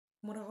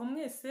Muraho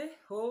mwese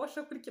wowe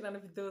ubasha gukurikirana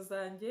video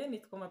zanjye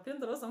nitwa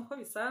Mapendo Rose nkuko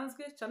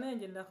bisanzwe channel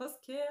yanjye ni Rose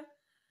Care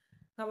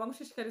nkaba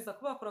ngushishikariza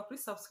kuba wakora kuri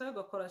subscribe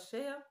ugakora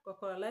share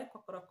ugakora like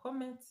ugakora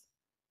comment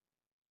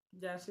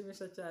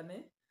byanshimisha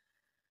cyane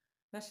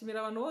nashimira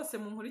abantu bose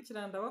mu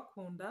nkurikirana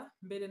ndabakunda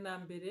mbere na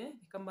mbere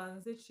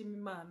ikambanze nshima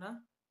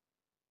Imana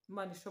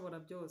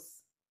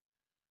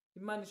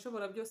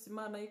ishobora byose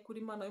Imana y'ukuri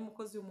Imana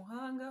y'umukozi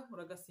w'umuhanga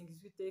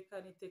uragasingizwa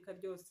iteka n'iteka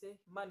ryose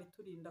Imana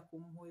iturinda ku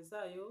mpuhwe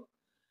zayo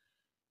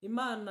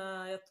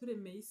Imana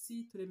yaturemeye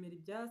isi turemera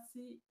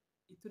ibyatsi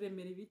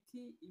ituremera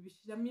ibiti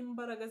ibishiramo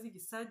imbaraga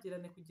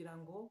z'igisagirane kugira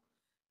ngo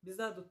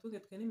bizadutunge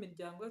twe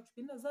n'imiryango yacu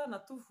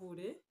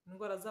binazanatuvure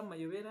indwara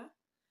z'amayobera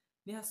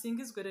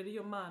nihasingizwe rero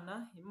iyo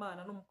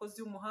Imana n'umukozi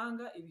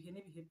w'umuhanga ibihe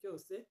n'ibihe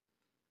byose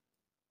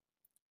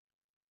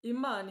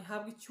Imana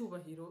ihabwa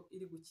icyubahiro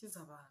iri gukiza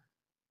abantu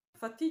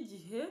fata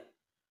igihe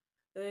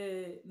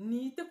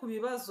nite ku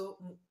bibazo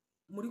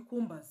muri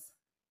kumbaza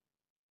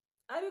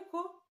ariko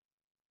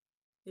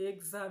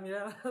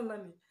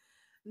examinarani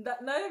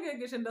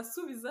naregegeje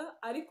ndasubiza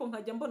ariko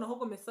nkajya mbona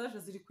ahubwo message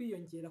ziri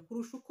kwiyongera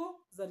kurusha uko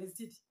zari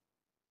ziri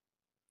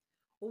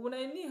ubu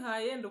nari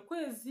nihaye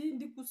ndokwezi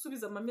ndi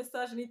gusubiza ama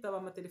message nitaba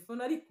ama telefone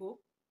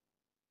ariko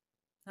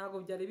ntago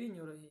byari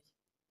binyoroheye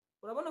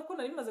urabona ko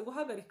nari maze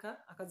guhagarika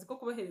akazi ko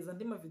kubahereza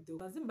andi ma video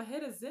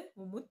bazimbahereze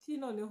umuti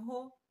noneho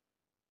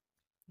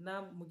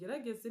na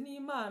mugerageze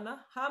n'Imana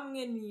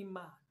hamwe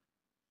n'Imana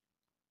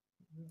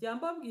njya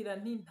mbabwira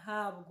nti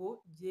ntabwo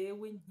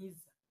jewe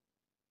nkiza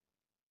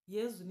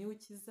Yezu niwe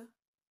ukiza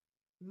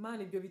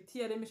Imana ibyo biti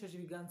yaremesheje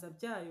ibiganza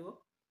byayo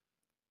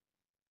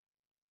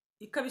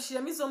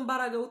ikabishiramo izo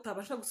mbaraga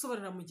utabasha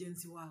gusobanurira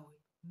mugenzi wawe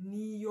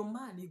niyo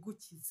Mana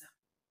igukiza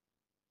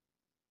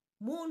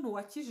muntu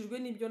wakijijwe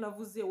n'ibyo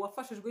navuze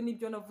wafashijwe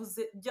n'ibyo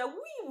navuze jya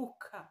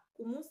wibuka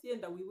ku munsi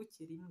yenda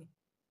wibuke rimwe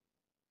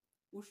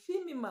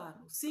ushima Imana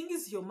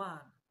usingiza iyo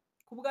Mana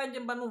kubwanjye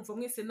mba numva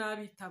mwese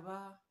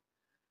nabitaba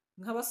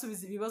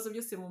nkabasubiza ibibazo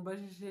byose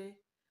mumbajije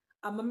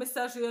ama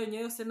message yonyine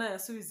yose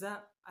nayasubiza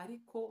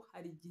ariko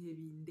hari igihe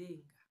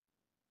bindenga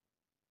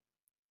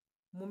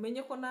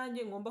mumenye ko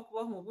nanjye ngomba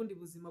kubaho mu bundi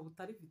buzima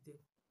butari video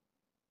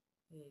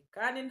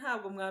kandi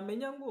ntabwo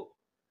mwamenya ngo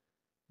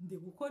ndi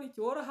gukora iki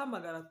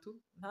worohamagara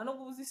tu nta no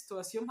gubuza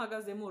situation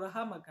mpagazemo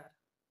urahamagara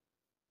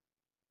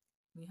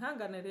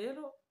mwihangane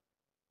rero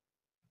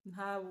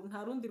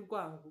nta rundi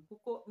rwango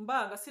kuko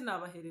mbanga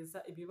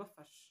sinabahereza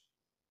ibibafasha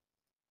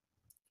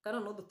kandi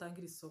no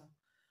dutangira isomo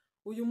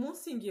uyu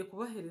munsi ngiye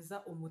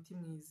kubahereza umuti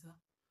mwiza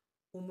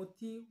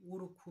umuti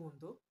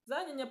w'urukundo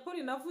zanyanya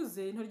poli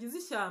navuze intoryi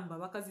z'ishyamba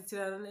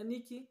bakazitirana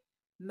n'iki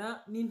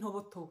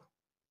n'intobotobo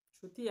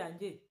nshuti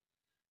yanjye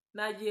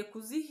nagiye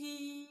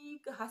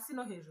kuzihiga hasi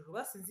no hejuru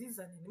basi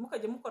nzizane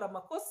nimukajye mukora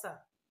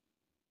amakosa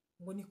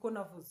ngo niko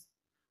navuze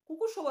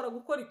kuko ushobora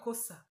gukora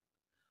ikosa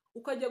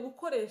ukajya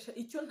gukoresha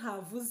icyo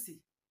ntavuze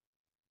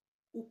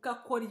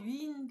ukakora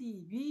ibindi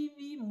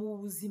bibi mu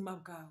buzima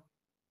bwawe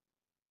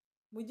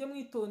mujye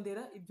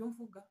mwitondera ibyo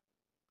mvuga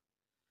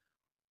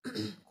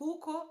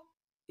kuko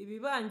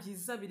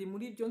ibibangiza biri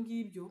muri ibyo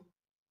ngibyo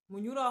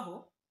munyuraho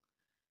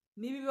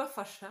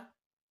n'ibibafasha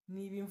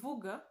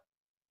n'ibimvuga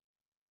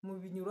mu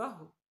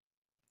binyuraho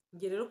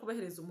ngiye rero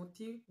kubahereza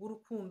umuti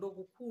w'urukundo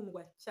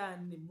gukundwa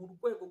cyane mu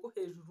rwego rwo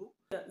hejuru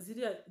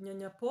ziriya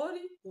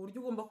nyanyapoli uburyo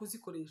ugomba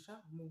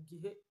kuzikoresha mu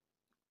gihe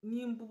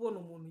nimba ubona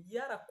umuntu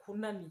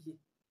yarakunaniye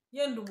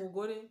yenda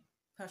umugore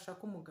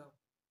ntashaka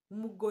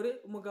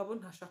umugabo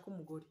ntashaka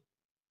umugore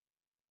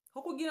ho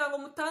kugira ngo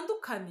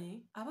mutandukane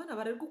abana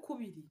barerwa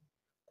ukubiri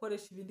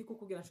koresha ibindi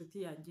kukubwira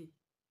nshuti yanjye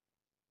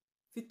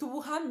mfite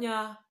ubuhamya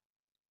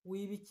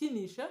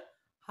wibikinisha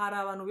hari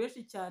abantu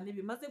benshi cyane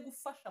bimaze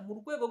gufasha mu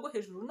rwego rwo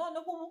hejuru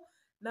noneho ubu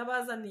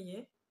nabazaniye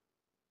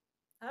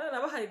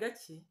nabahaye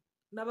gake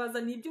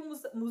nabazaniye ibyo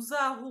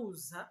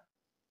muzahuza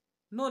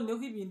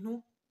noneho ibintu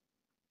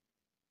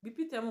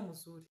bipitiyemo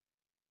muzuri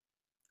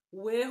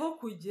weho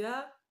kujya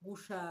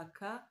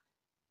gushaka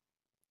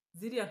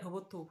ziriya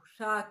ntobotobo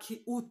shaki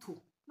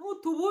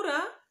nutubura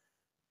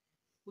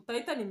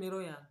utahita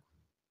nimero yangu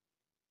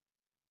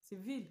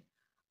civile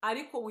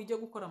ariko wijya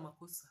gukora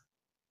amakosa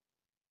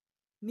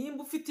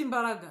nimba ufite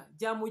imbaraga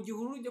jya mu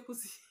gihuru ujye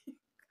kuziga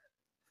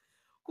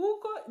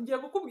kuko ngiye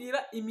kukubwira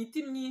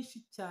imiti myinshi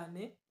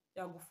cyane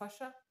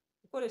yagufasha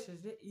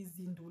ukoresheje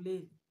izi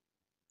ndulele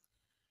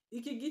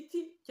iki giti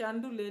cya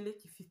ndulele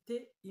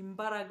gifite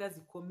imbaraga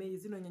zikomeye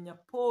zino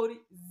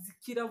nyanyapoli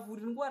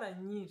zikiravura indwara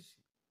nyinshi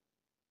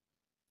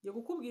ngiye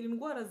kukubwira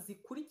indwara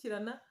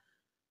zikurikirana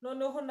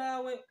noneho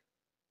nawe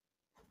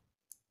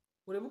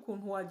urebe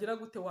ukuntu wagira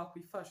gute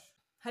wakwifasha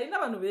hari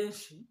n'abantu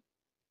benshi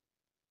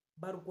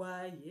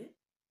barwaye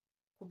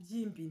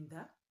kubyimba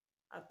inda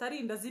atari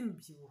inda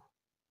z'imibyibuho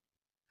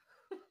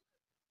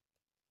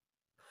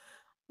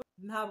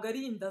ntabwo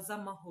ari inda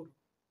z'amahoro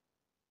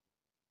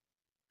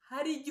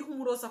hari igihe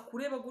umuroza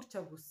kureba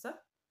gutya gusa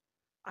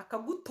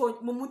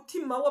akagutonya mu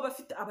mutima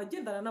w'abafite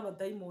abagendana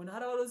n'abadayimoni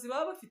hari abarozi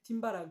baba bafite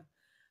imbaraga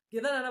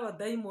gendana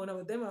n'abadayimoni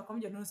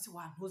bakamubwira none se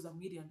wantuza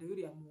mwiriya nda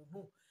y'uriya muntu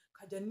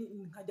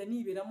nkajya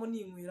niberamo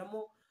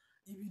ninyweramo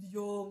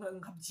ibiryo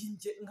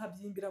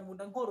nkabyimbira mu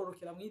nda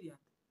nkororokera mwiriya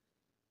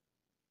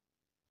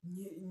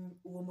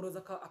uwo murozi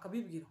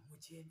akabibwira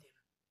mugendera,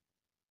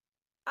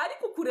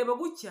 ariko kureba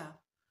gutya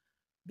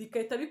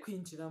bigahita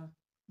bikwinjiramo,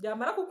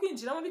 byamara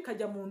kukwinjiramo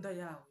bikajya mu nda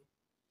yawe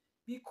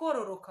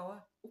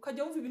bikororoka,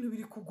 ukajya wumva ibintu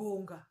biri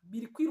kugonga,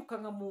 biri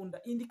kwirukanka mu nda,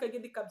 indi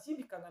ikagenda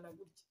ikabyimbikana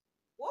gutya,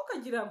 wowe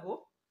ukagira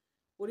ngo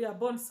uriya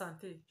bonne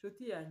santé.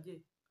 Nshuti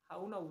yanjye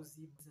hauna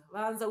ubuzima.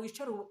 Banza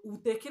wicare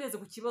utekereze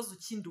ku kibazo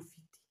kindi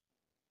ufite,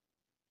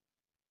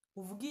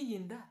 uvuga iyi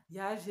nda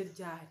yaje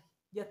ryari,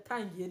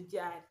 yatangiye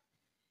ryari,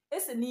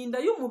 ese ni inda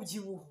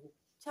y'umubyibuho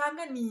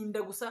cyangwa ni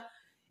inda gusa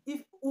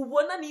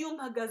ubona niyo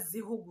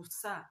mpagazeho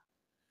gusa.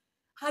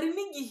 Hari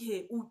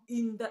n'igihe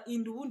inda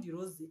ubundi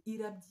iroze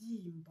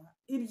irabyimba,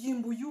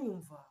 ibyimba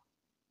uyumva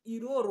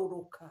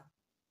irororoka,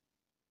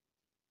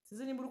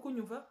 sinzi nimba uri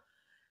kunyumva.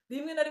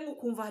 Rimwe na rimwe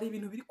ukumva hari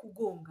ibintu biri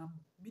kugongamo,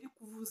 biri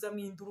kuvuzamo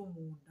induru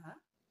mu nda.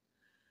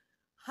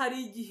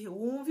 Hari igihe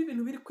wumva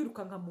ibintu biri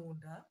kwirukanka mu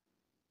nda,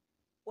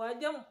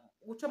 wajya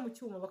guca mu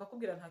cyuma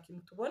bakakubwira nta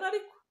kintu tubona,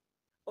 ariko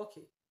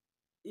okay,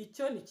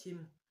 icyo ni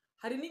kimwe.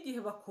 Hari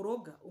n'igihe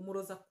bakuroga,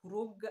 umuroza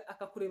kuroga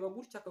akakureba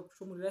gutya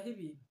akagucumuriraho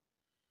ibintu,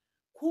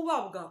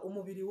 kubabwa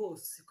umubiri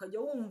wose, ukajya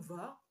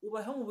wumva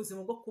ubaho mu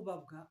buzima bwo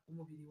kubabwa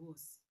umubiri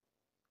wose,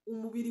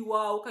 umubiri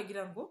wawe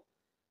ukagira ngo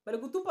bari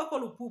gutupa ko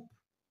rupupu,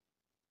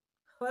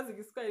 bazi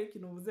igiswahili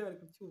ikintu uvuze bari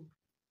kucyumva,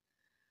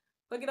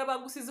 bagira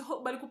bagusizeho,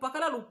 bari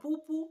kupakara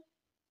rupupu,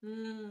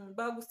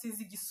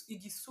 bagusize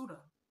igisura.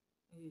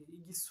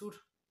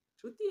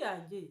 Nshuti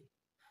yanjye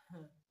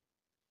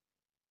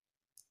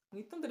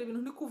mwitondere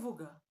ibintu ndi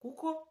kuvuga,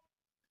 kuko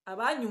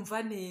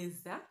abanyumva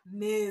neza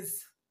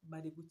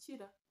bari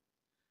gukira,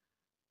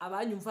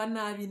 abanyumva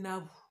nabi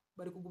nabo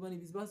bari kugumana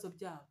ibibazo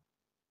byabo.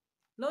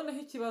 Noneho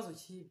ikibazo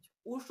cy'ibyo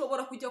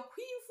ushobora kujya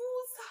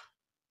kwivuza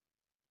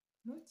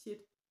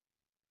ntukire,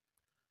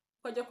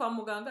 ukajya kwa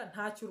muganga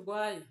ntacyo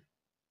urwaye,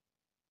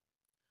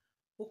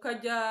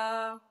 ukajya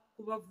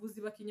ku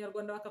bavuzi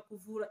b'Ikinyarwanda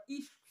bakakuvura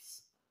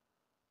ishwi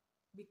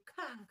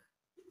bikanga.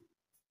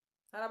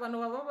 Hari abantu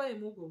bababaye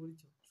muri ubwo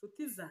buryo.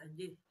 Nshuti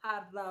zanjye,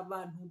 hari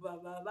abantu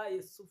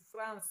bababaye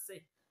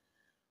souffrance,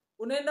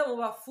 unaenda mu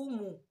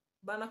bafumu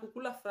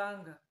banakukula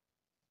franga,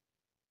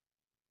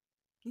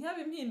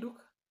 ntihabe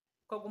impinduka,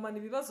 ukagumana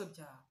ibibazo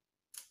byawe.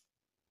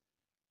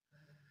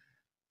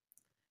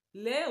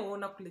 Leo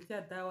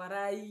nakuletea dawa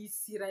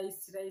rahisi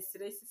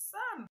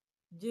sana.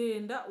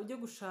 Genda ujye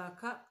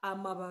gushaka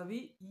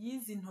amababi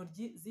y'izi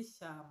ntoryi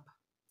z'ishyamba,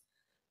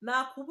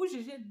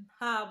 nakubujije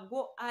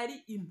ntabwo ari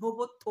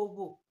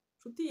intobotobo.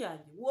 Nshuti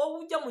yanjye,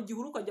 wowe ujya mu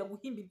gihuru ukajya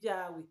guhimba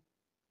ibyawe,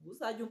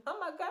 uzajya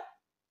umpamagara.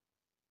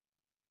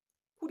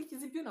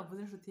 Kurikiza ibyo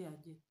navuze nshuti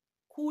yanjye,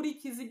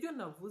 kurikiza ibyo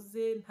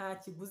navuze, nta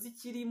kiguzi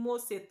kirimo,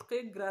 c'est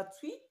très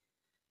gratuit,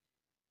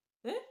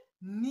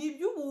 ni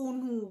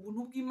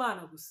iby'ubuntu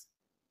bw'Imana gusa.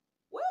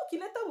 Wewe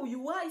ukileta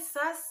buyuwai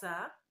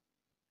sasa,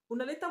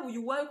 unaleta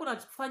buyuwai uko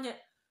unafanya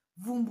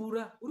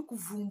vumbura, uri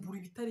kuvumbura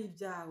ibitari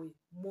ibyawe,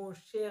 mon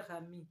cher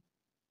ami,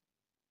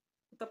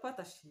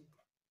 utapata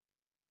shida.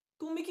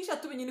 Tumikisha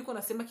tu binyi niko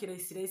nasema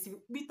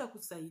kirahisi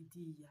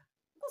bitakusaidia.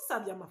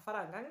 Ngusabye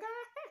amafaranga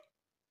ngahe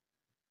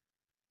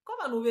ko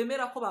abantu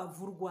bemera ko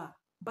bavurwa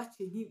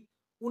bace nti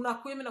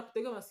unakwemera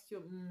kutega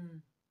amasikio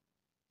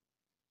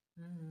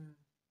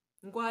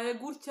ngwaye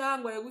gutya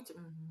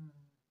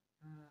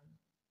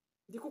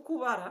ndi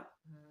kukubara.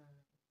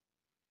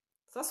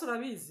 Sasa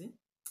urabizi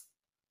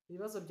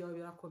ibibazo byawe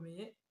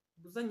birakomeye,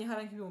 uzanye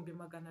hara nk'ibihumbi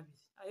 200.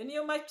 Ayo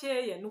niyo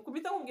makeya,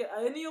 nukubita nkubwira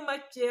ayo niyo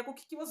makeya, kuko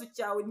ikibazo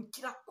cyawe ni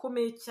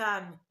kirakomeye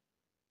cyane.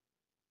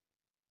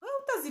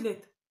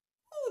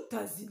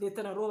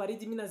 Utazileta na roho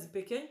baridi,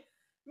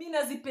 mimi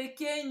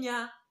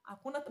nazipekenya.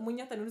 Hakuna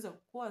mwenye ataniuliza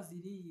kwa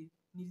aziriye,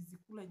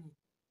 nilizikula nyine.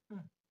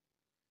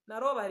 Na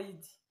roho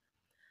baridi.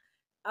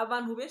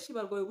 Abantu benshi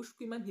barwaye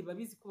ubushwima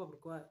ntibabizi ko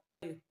baburwaye.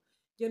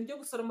 Genda byo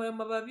gusoroma ayo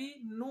mababi,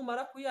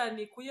 numara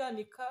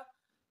kuyanika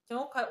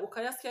cyangwa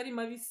ukayasya ari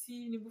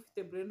mabisi, niba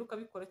ufite blender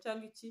ukabikora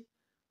cyangwa iki,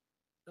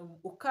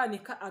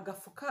 ukanika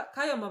agafuka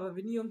kayo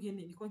mababi niyo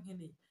niko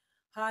nkeneye.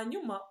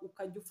 Hanyuma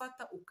ukajya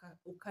ufata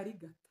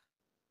ukarigata,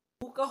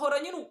 ukahora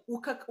nyine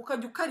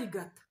ukajya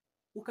ukarigata,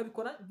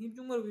 ukabikora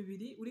nk'ibyumweru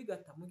 2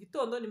 urigata, mu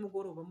gitondo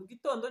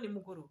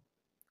nimugoroba,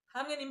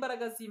 hamwe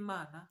n'imbaraga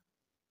z'Imana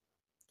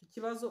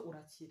ikibazo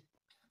urakira.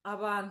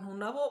 Abantu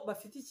nabo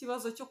bafite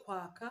ikibazo cyo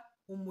kwaka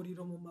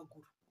umuriro mu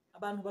maguru,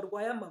 abantu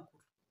barwaye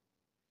amaguru,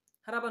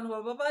 hari abantu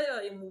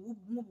bababaye mu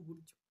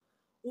buryo,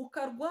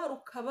 ukarwara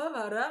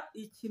ukababara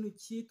ikintu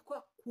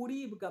cyitwa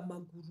kuribwa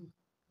amaguru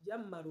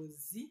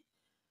y'amarozi,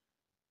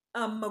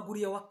 amaguru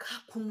yawe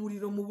akaka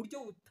umuriro mu buryo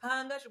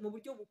butangaje, mu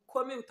buryo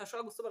bukomeye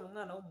utashobora gusobanura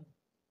umwana w'umuntu.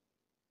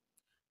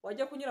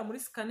 Wajya kunyura muri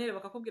scanner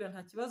bakakubwira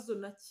nta kibazo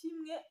na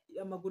kimwe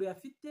amaguru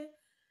yafite,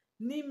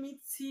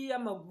 n'imitsi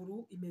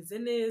y'amaguru imeze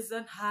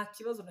neza, nta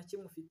kibazo na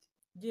kimwe ufite.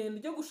 Genda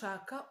ujye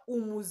gushaka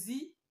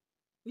umuzi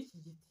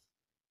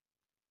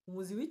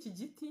w'iki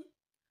giti,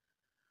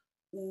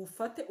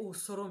 ufate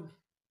uwusorome,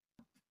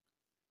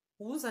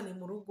 uwuzane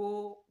mu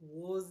rugo,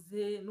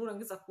 woze,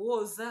 nurangiza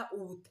kuwoza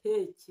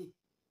uwuteke.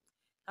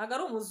 ntabwo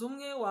ari umuzi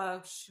umwe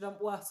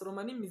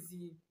wasoroma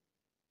n'imizi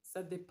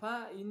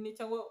sadepa ine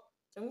cyangwa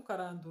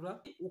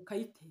ukarandura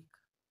ukayiteka.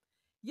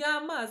 Ya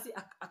mazi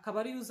akaba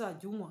ariyo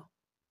uzajya unywa,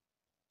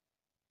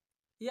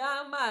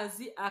 ya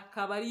mazi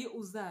akaba ariyo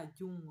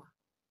uzajya unywa,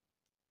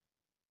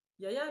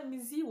 ya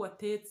mizi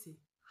watetse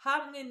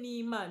hamwe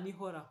n'Imana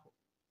ihoraho.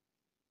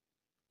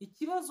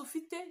 Ikibazo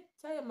ufite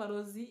cy'aya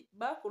marozi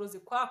bakuroze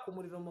kwaka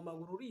umuriro mu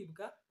maguru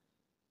uribwa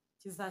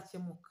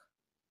kizakemuka.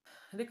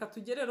 Reka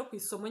tugere rero ku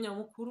isomo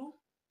nyamukuru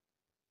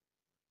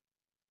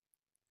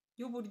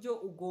y'uburyo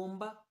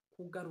ugomba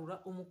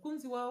kugarura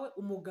umukunzi wawe,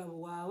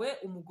 umugabo wawe,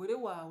 umugore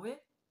wawe,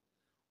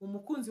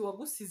 umukunzi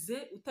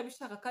wagusize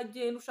utabishaka ko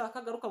agenda, ushaka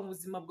agaruka mu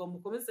buzima bwawe,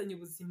 mukomezanye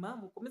ubuzima,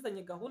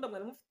 mukomezanye gahunda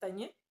mwari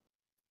mufitanye.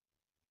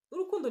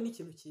 Urukundo ni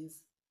ikintu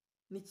cyiza,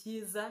 ni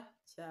cyiza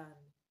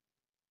cyane,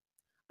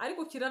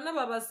 ariko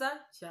kiranababaza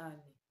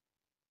cyane.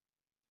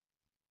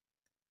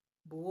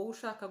 Wowe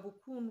ushaka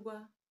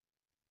gukundwa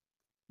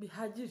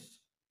bihagije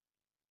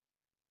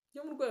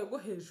byo mu rwego rwo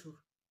hejuru,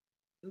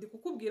 ndi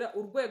kukubwira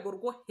urwego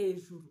rwo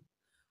hejuru.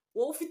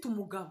 Wowe ufite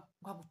umugabo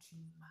ngo aguca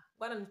inyuma,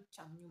 ngo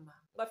aranica inyuma,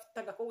 ngo afite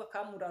agakobwa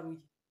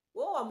kamuraruye,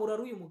 wowe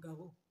wamuraruye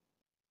umugabo?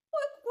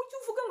 Wowe kuki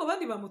uvuga ngo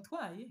abandi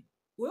bamutwaye,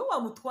 wowe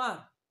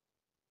wamutwara?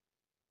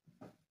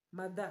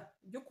 Mada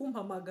byo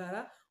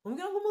kumpamagara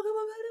umbwira ngo umugabo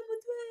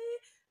baramutwaye,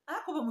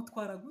 ariko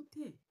bamutwara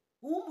gute?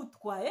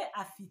 Umutwaye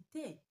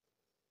afite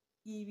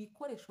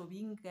ibikoresho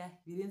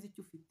bingahe birenze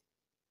icyo ufite?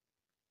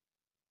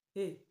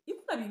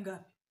 Ikuna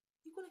bingapi?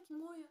 Ikuna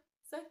kimoya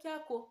sa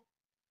cyako.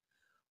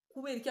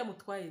 Kubera iki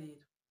amutwaye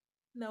rero?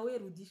 Nawe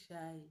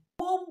rudishaye.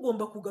 Wowe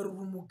ugomba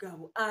kugarura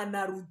umugabo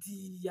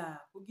anarudia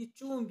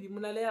kugicumbi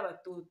munalea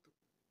batoto.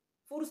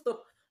 Full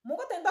stop.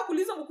 Mungu atenda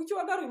kuliza ngo kuki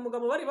wagaruye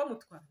umugabo bari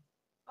bamutwaye.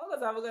 Aho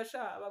bazavuga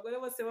sha abagore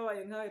bose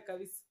babaye nkawe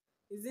kabisa.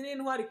 Izi ni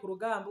intwari ku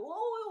rugamba.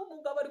 Wowe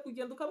umugabo ari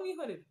kugenda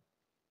ukamwihorera.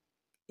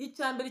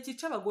 Icyambere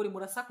cyica abagore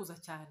murasakuza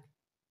cyane.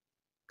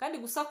 Kandi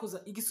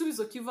gusakuza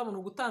igisubizo kiva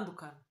mu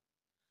gutandukana.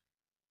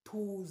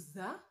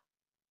 Tuza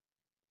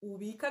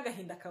ubika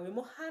agahinda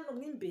kawemo hano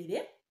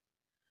mwimbere,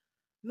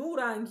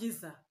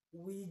 nurangiza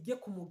wige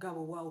ku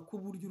mugabo wawe ku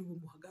buryo uri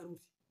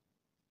bumuhagarure.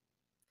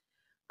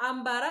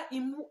 Ambara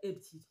impu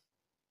ebyiri,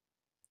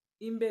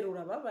 imbere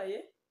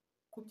urababaye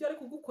kubyo ari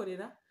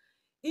kugukorera,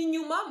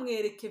 inyuma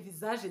mwereke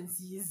visage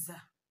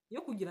nziza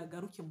yo kugira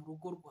garuke mu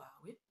rugo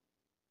rwawe.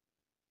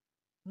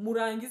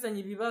 Murangizanye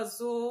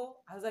ibibazo,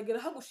 azagera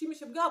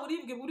hagushimishe bwa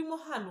buribwe burimo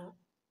hano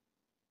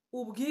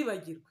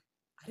ubwibagirwe,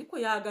 ariko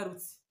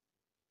yagarutse.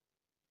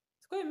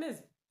 Siko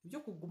bimeze byo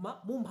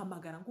kuguma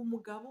mumpamagara ngo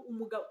umugabo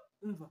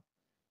umva.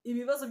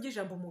 Ibibazo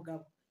by'ijambo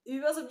umugabo,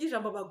 ibibazo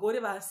by'ijambo abagore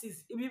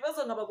basize,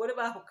 ibibazo nk'abagore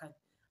bahukanye,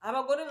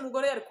 abagore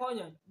umugore yari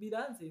konya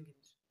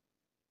biranzengereje.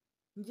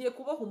 Ngiye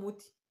kubaha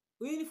umuti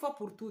une fois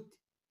pour toutes.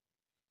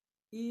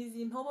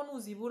 Izi ntobo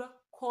nuzibura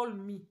call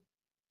me,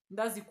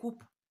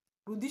 ndazikupa.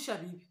 Rudisha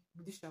bibi,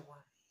 rudisha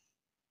bwana.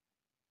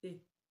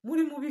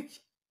 Muri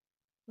mubiki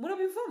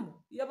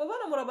murabivamo,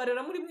 yababana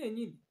murabarera muri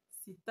mwenyine.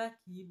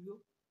 Sitaki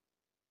ibyo.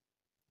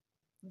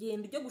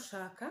 Genda ujye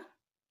gushaka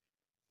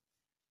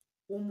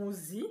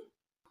umuzi,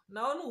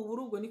 nawe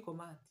nubura ubwo ni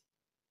komande.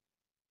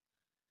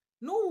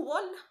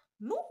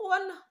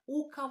 Nubona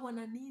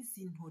ukabona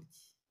n'izi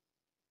ntoryi,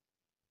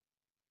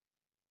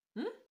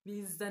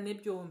 bizane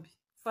byombi.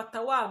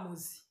 Fata wa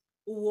muzi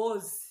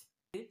uwoze,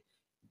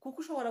 kuko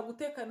ushobora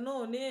guteka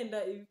none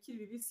yenda ibikiri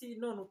bibisi,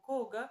 none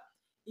ukoga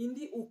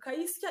indi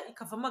ukayisya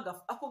ikavamo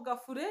agafu. Ako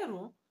gafu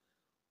rero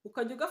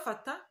ukajya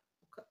ugafata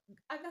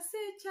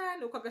agaseye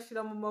cyane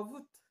ukagashira mu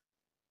mavuta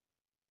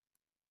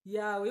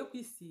yawe yo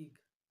kwisiga.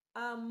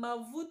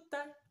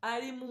 Amavuta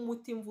arimo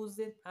umuti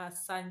mvuze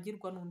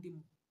ntasangirwa n'undi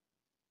muntu.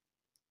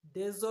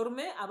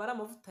 Désormais aba ari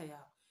amavuta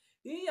yawe.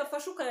 Iyo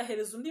yafashe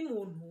ukayahereza undi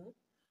muntu,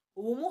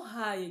 uba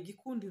umuhaye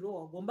gikundiro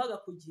wagombaga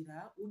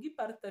kugira,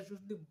 ugipartage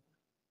undi muntu.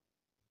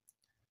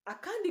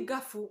 Akandi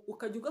gafu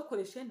ukajya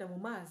ugakoresha yenda mu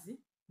mazi.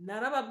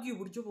 Narababwiye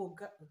uburyo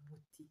boga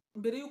umuti.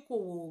 Mbere yuko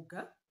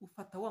woga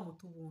ufata wa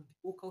muti ubundi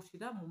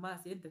ukawushira mu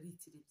mazi yenda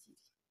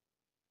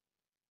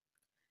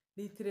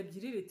litiro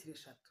ebyiri, litiro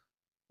eshatu.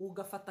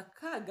 Ugafata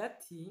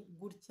kagati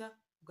gutya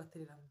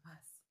ugaterera mu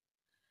mazi.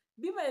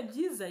 Bibaye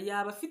byiza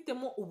yaba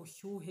afitemo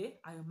ubushyuhe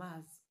ayo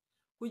mazi,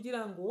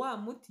 kugira ngo wa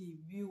muti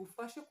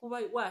biwufashe kuba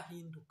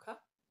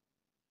wahinduka,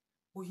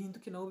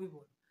 uhinduke nawe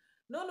ubibona.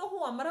 Noneho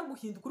wamara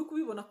guhinduka uri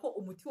kubibona ko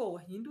umuti wawe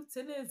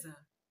wahindutse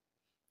neza,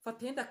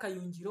 fata yenda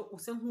akayungiro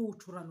use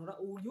nk'uwucuranura,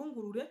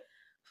 uwuyungurure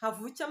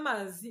havuke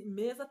amazi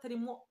meza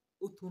atarimo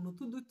utuntu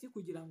tuduti,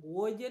 kugira ngo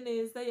woge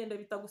neza yenda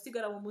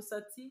bitagusigara mu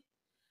musatsi.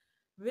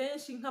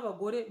 Benshi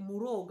nk'abagore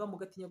muroga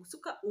mugatinya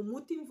gusuka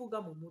umuti mvuga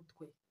mu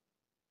mutwe.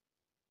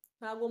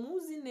 Ntabwo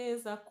muzi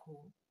neza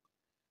ko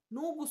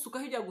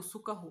nugusukaho ijya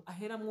gusukaho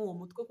aheramwo uwo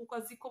mutwe, kuko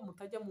azi ko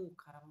mutajya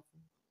muwukaraba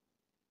vuba,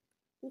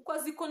 kuko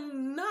azi ko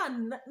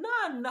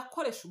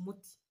nakoresha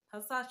umuti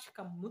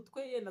ntazacika mu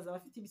mutwe. Yenda azaba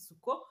afite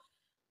ibisuko,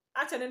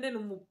 acha nende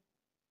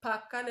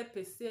numupakane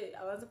pese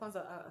abanze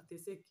kwanza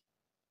ateseke.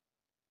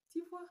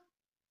 Tivwa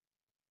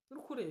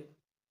uri kureba.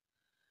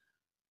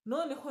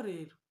 Noneho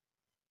rero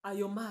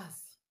ayo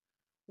mazi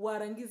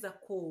warangiza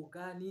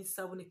koga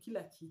n'isabune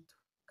kila kitu,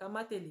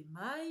 kamate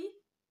limayi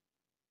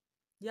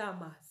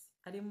y'amazi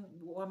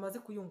wamaze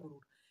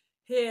kuyungurura,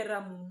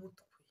 hera mu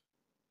mutwe,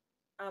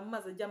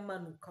 amazi ajya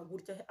amanuka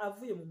gutya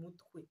avuye mu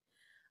mutwe,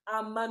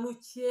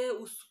 amanuke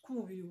usuka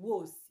umubiri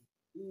wose,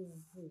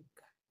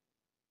 uvuga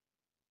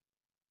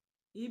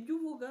ibyo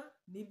uvuga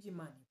n'ibyo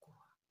Imana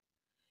iguha.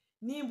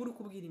 Nimba uri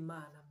kubwira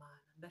Imana,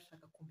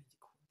 ndashaka kumpa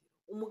igikundiro,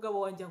 umugabo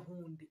wanjye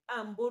nkunde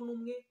ambona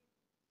umwe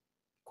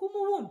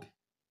kumubumbe,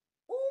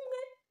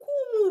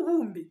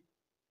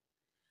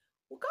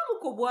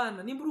 ukamuko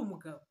bwana. Nimba uri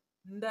umugabo,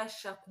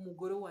 ndashaka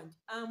umugore wanjye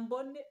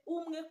ambone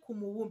umwe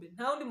kumubumbe,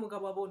 nta wundi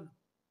mugabo abona.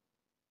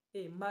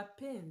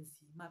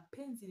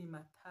 Mapenzi ni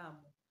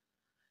matamu.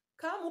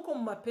 Kama uko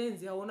mu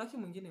mapenzi haona ki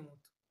mwingine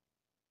mtu.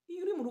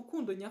 Iyo uri mu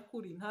rukundo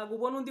nyakuri ntago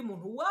ubona undi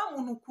muntu, wa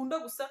muntu ukunda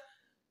gusa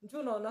nje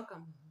unaona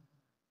kama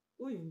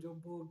uyu njo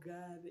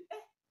bogare,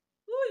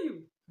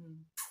 uyu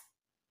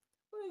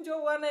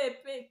njo wana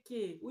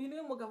epeke, uyu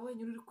niwe mugabo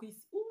wenyine uri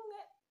kwisi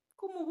umwe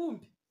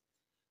kumubumbe.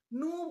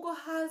 Nubwo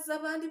haza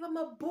abandi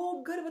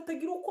b'amabogare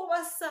batagira uko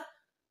basa,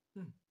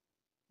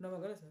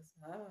 n'abagore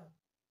sasa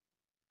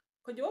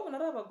kujya babona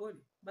ari abagore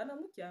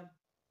banamukyaba,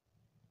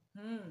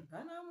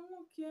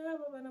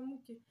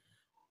 banamuke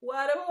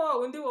wareba wa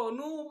wundi wo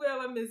nubwo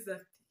yabameze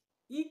ati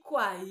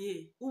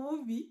ikwaye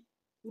ububi,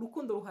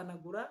 urukundo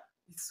ruhanagura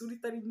isura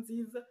itari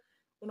nziza,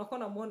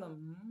 unakona muona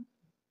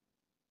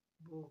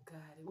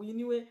bogare. Uyu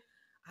niwe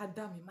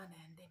Adamu Imana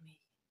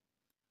yandemeye,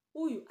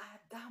 uyu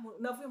Adamu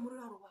navuye muri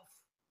rubavu.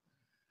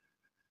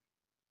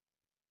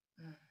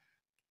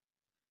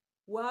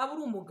 Waba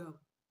uri umugabo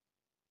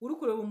uri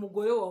kureba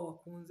umugore wawe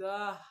wakunze,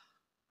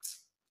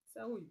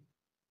 sa uyu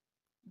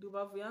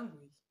rubavu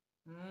yanguye,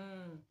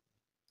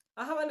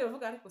 aha abandi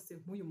bavuga ariko se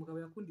nk'uyu mugabo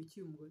yakunda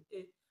iki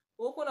umugore,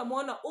 uko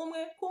namuona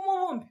umwe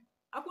kumubumbe,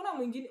 hakuna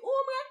mwingine,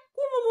 umwe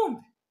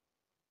kumubumbe.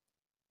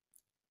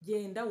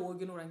 Genda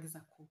woge nurangiza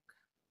koga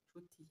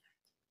nshuti yanjye.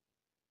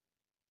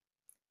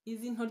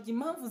 Izi ntoryi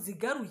impamvu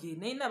zigaruye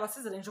nayo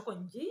nabasezeranyije ko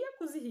ngiye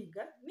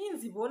kuzihiga,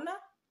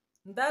 ninzibona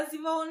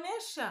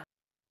ndazibaonesha.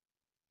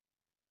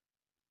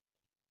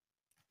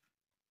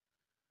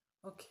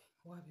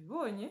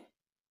 Wabibonye?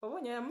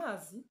 Wabonye aya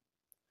mazi?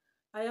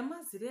 Aya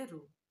mazi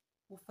rero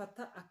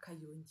ufata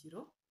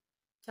akayungiro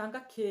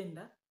cyangwa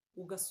kenda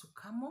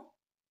ugasukamo,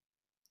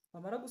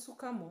 wamara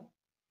gusukamo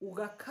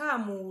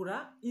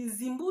ugakamura,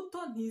 izi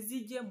mbuto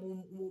ntizijye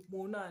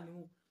mu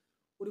nani.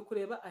 Uri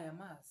kureba aya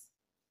mazi,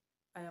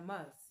 aya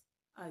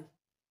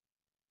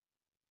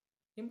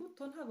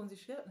imbuto ntago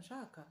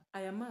nshaka,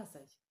 aya mazi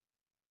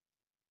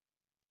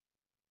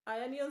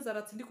aya niyo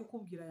nzaratsi ndi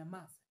kukubwira. Aya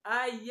mazi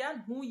aya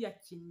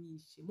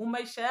ntuyakinishe mu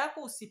maisha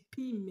yako,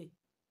 usipime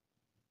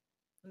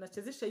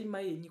unachezesha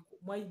imaye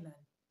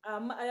mwayinani.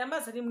 Aya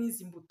mazi ari mu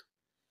izi mbuto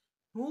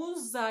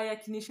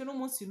ntuzayakinishe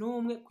n'umunsi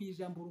n'umwe, ku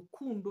ijambo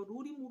urukundo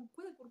ruri mu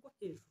rwego rwo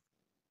hejuru.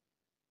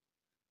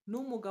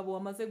 N'umugabo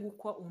wamaze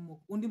gukwa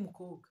undi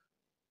mukobwa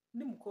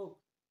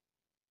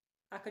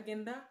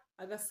akagenda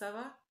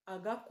agasaba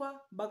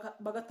agakwa,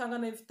 bagatanga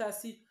na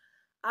invitation,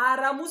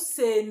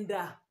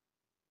 aramusenda,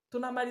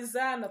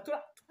 tunamarizana,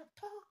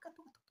 tunatoka.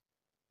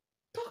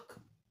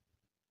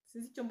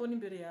 Sinzi icyo mbona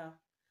imbere yawe.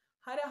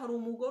 Hari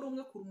umugore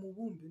umwe ku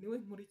mubumbe, niwe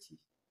nkurikiye.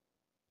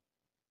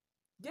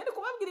 Gende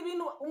kubabwira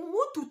ibintu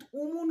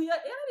umuntu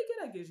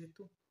yarabigerageje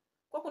tu.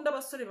 Kwa kunda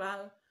abasore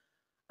ba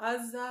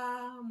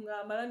aza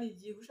mwamarana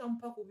igihe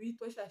ushampa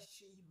kubitwa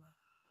shashiba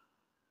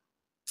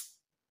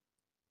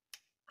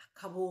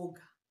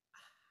akaboga,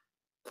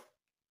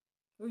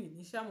 uyu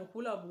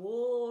nishamukula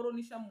boro,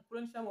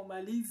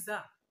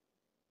 nishamumaliza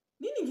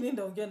nini ngine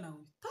ndaongea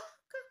nawe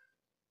taka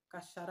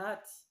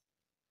kasharati.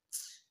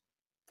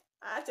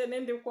 Acha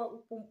nende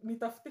kwa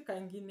nitafute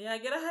kangine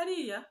yagera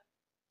hariya,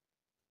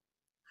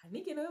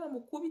 hanige nawe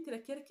bamukubitira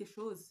quelque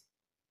chose,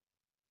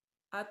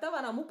 ata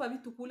banamupa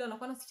bitukula na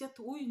kwana sikia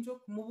tu uyu njo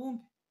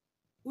kumubumbe,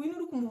 uyu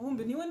nuri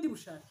kumubumbe niwe ndi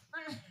bushaka.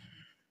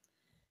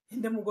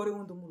 Inde mugore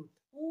wundi umuruta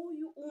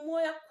uyu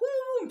umoya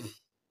kumubumbe.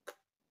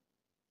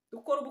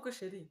 Dukora ubukwe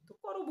sheri,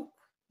 dukora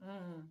ubukwe.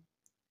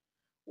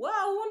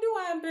 Wa wundi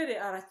wa mbere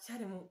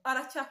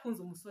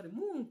aracyakunze umusore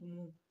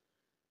Mungu.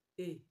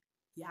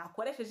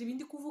 Yakoresheje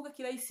ibindi kuvuga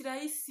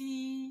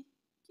kirayisirayisi.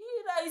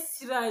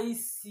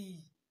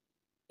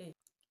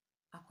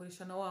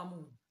 Akoresha na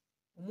wa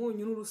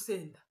umunyu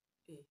n'urusenda.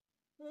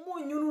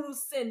 Umunyu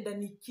n'urusenda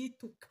ni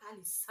kitu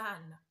kali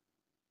sana.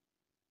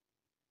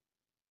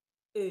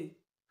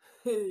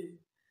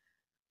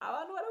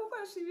 Abantu bari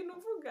gukoresha ibintu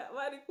uvuga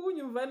bari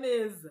kunyumva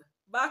neza.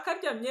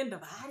 Bakarya myenda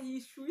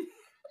barishuye.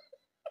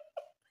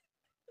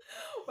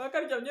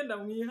 Bakarya myenda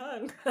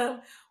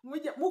mwihanga.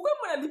 Mugwe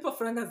muralipa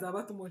franga za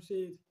batu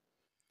monsheri.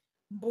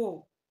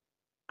 Mbo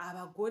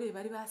abagore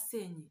bari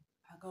basenye,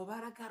 abagabo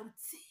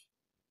baragarutse.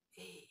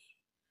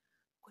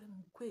 Kore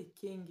mukwe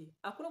kenge.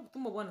 Akuna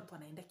gutuma bwana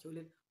twanaenda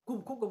kiolera.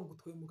 Ubukobwa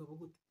bugutwaye umugabo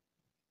gute?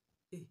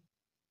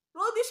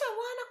 Rudisha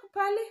bwana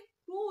kupale.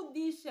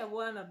 Rudisha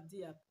bwana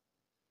bdia.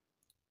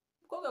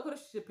 Umukobwa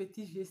akoresheje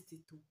petit geste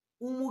tu.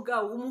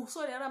 Umugabo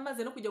umusore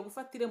yaramaze no kujya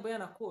gufata irembo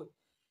yanakore.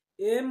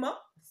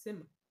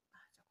 Sema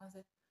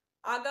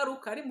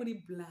agaruka ari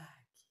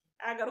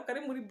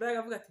muri blague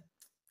avuga ati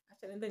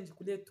acha nenda nje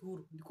kuri tour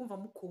ndikumva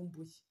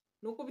mukumbuye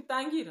nuko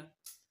bitangira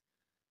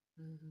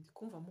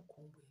ndikumva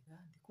mukumbuye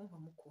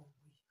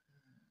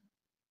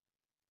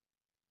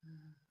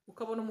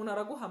ukabona umuntu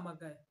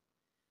araguhamagaye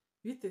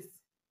bitese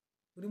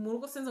uri mu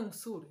rugo senze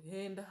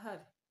ngusure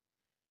ndahari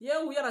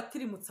yewe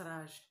yaratirimutse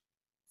araje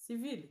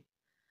civile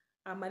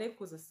amare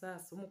kuza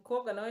sasa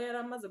umukobwa nawe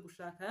yaramaze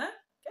gushaka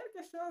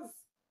quelque chose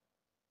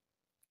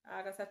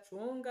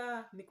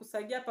agasacunga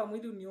nikusagia hapa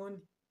muri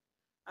unioni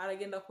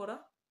aragenda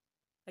akora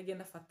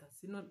agenda afata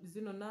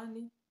zino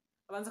nani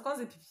abanza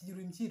kwanza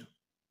ipipinyo ngiro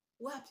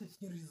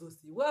wapipinyo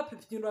zose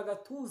wapipinyo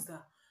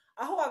agatuza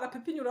aho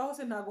agapipinyo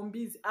hose ntago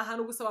mbizi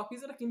ahantu gusa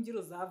wakwizera ko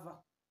imbyiro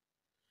zava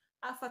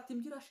afata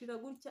imbyiro ashira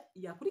gutya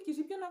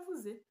yakurikije ibyo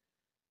navuze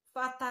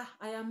fata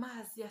aya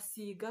mazi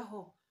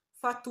yasigaho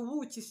fata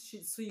ubuki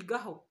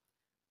sigaho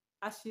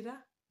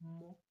ashira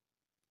mu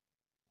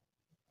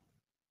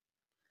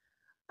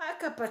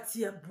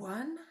akapatia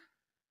bwana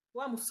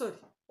wa musore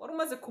wari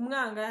umaze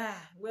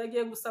kumwanga ngo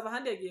yagiye gusaba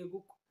handi yagiye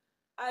guko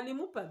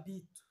alimupa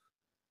bitu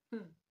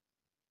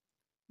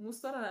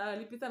musore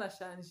alipita na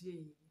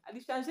changer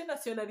alishanger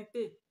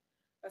nationalité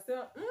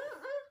asema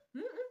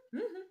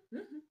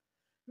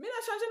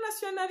mina changer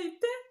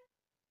nationalité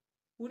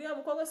uriya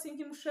mukobwa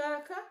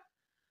sinkimushaka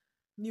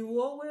ni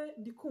wowe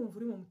ndikumva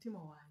uri mu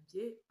mutima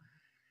wanjye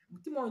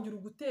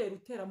uri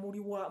utera muri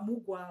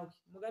mugwawe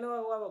mugane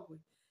wawe wabagwe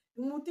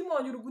umutima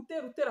wanjye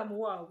uri utera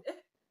mu wawe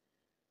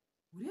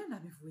uriya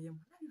nabivuyemo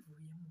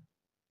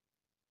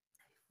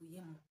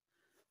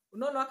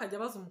none akajya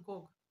abaza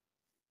umukobwa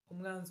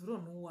umwanzuro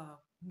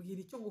n'uwawe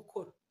mbwira icyo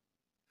gukora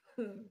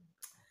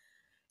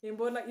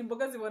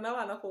imboga zibona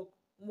abana koko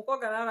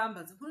umukobwa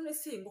nararambaza none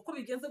se ngo ko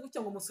bigenze gutya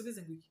ngo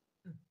musubize ngo iki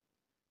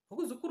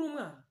uguze ukuri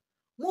umwana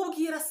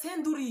mubwira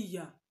sende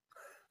uriya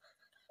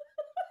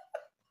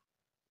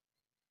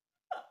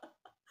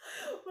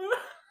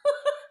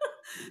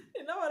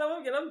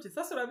baramubwira muke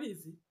sasa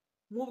urabizi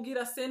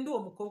mubwira sende uwo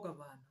mukobwa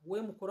abana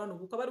we mukorana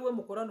ubukwe abari we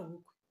mukorana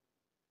ubukwe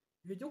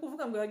ibyo cyo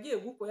kuvuga ngo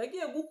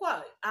yagiye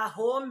gukwa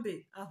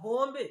ahombe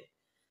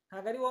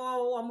ntago ari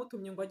wowe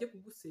wamutumye ngo ajye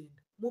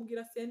kugusenda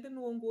mubwira sende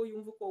n'uwo ngo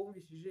yumva ko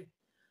wumvishije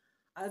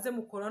aze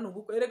mukorana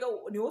ubukwe erega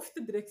niwe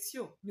ufite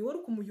direction niwe uri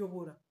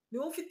kumuyobora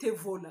niwe ufite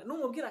vola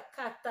n'umubwira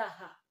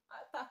kataha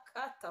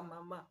atakata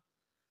mama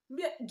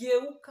mbe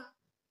geuka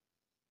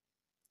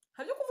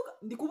habyo kuvuga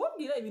ndi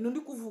kubabwira ibintu ndi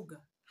kuvuga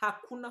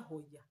hakuna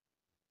hoya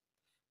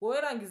wowe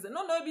rangiza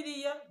none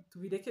biriya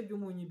tubireke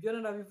by'umunyi byo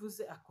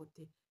narabivuze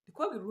akote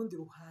ndikubabwira urundi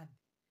ruhande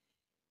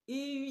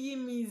iyi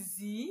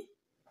mizi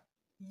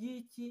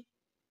y'iki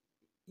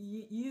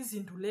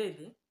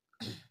y'izindulele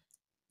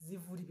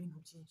zivura ibintu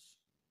byinshi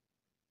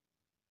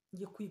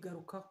ngiye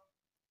kwigarukaho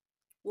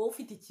wowe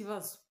ufite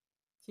ikibazo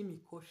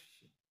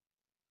cy'imikoshi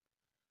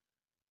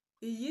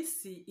iyi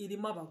si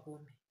irimo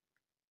abagome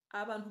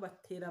abantu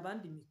batera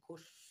abandi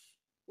imikoshi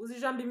uzi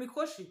ijambo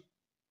imikoshi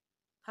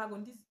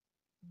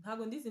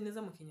ntago ndizi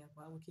neza mu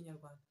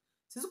kinyarwanda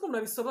sizi ukuntu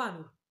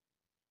babisobanura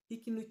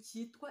ikintu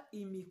cyitwa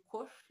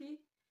imikoshi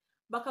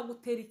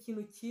bakagutera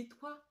ikintu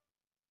cyitwa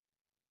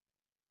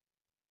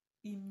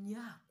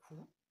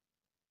imyaku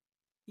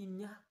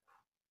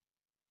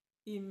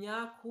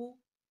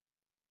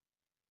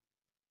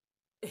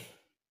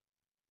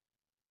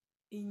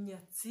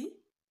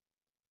inyatsi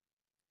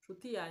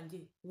nshuti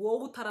yanjye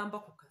wowe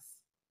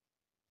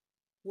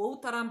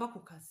utaramba ku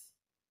kazi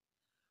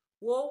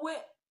wowe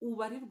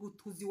ubarirwa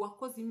utuzi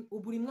wakoze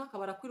buri mwaka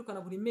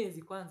barakwirukana buri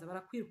mezi kwanza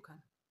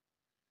barakwirukana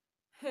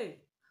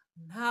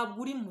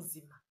ntabwo uri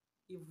muzima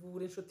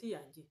ivure nshuti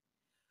yanjye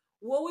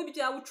wowe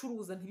ibyawe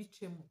ucuruza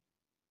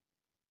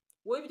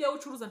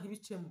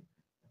ntibicemo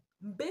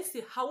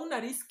mbese hauna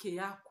riske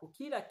yako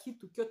kila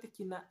kitu kyote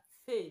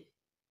kinafeli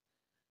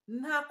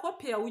nta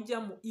kope yawe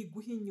ujyamo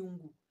iguha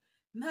inyungu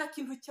nta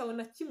kintu cyawe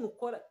na kimwe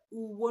ukora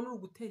ubona uri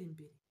gutera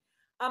imbere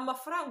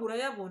amafaranga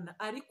urayabona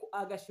ariko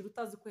agashira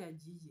utazi ko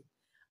yagiye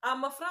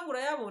amafaranga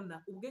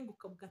urayabona ubwenge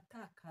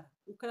ukabugatakara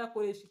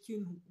ukayakoresha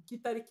ikintu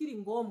kitari kiri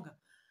ngombwa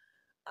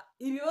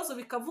ibibazo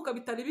bikavuka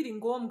bitari biri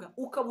ngombwa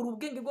ukabura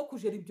ubwenge bwo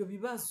kujera ibyo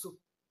bibazo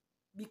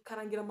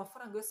bikarangira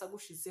amafaranga yose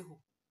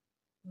agushizeho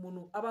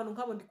abantu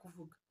nk'abo ndi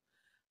kuvuga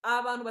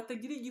abantu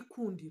batagira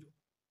igikundiro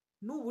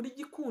nubura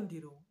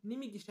igikundiro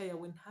n'imigisha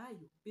yawe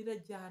ntayo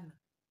birajyana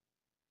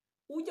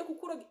ujya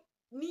kukuroga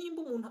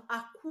nimba umuntu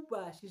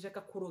akubashije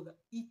akakuroga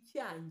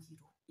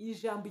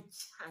ijambo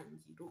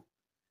icyangiro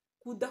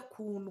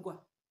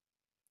kudakundwa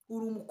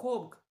uri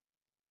umukobwa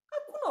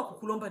hakuna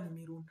kukulomba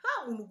nimero nta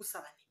muntu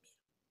gusaba nimero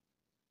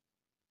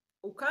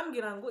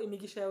ukambwira ngo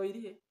imigisha yawe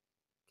irihe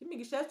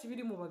imigisha yacu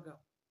biri mu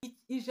bagabo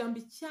ijambo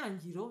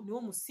icyangiro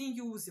niwo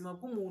musingi w'ubuzima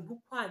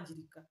bw'umuntu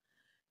kwangirika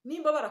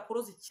nimba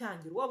barakuroza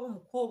icyangiro waba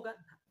umukobwa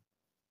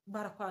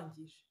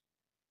barakwangije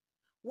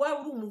waba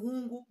uri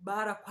umuhungu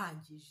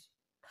barakwangije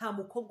nta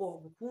mukobwa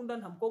wagukunda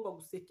nta mukobwa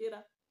wagusekera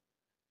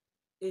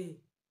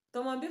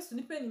utamwambia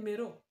sunipe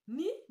nimero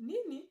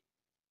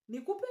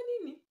nikupe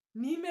nini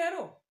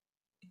nimero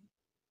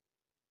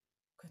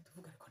ukahita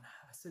uvuga ariko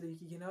abasore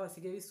b'iki nabo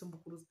basigaye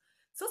bisumbukuruza.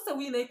 Sasa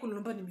wewe naye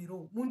kuniomba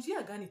nimero mu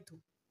njia gani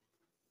tu?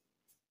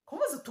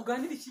 Komaze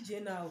tuganire iki gihe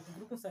nawe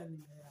kugira uko nsaba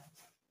nimero yawe.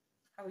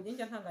 Haba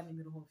njye ntanga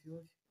nimero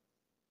hovyo.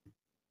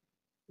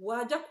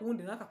 Wajya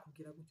kundi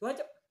nakakubwira gutyo.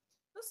 Wajya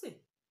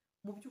nose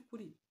mu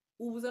byukuri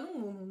ubuza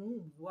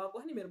n'umuntu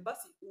waguha nimero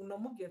basi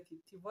unamubwira ati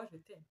tivaje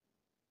te.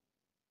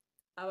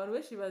 Abantu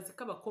benshi bazi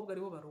ko abakobwa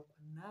aribo barogwa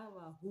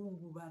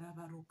n'abahungu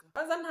barabaroga.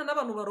 Baza nta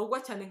n'abantu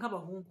barogwa cyane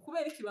nk'abahungu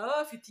kubera iki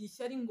baba bafitiye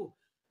ishyari ngo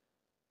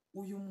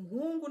uyu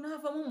muhungu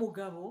navamo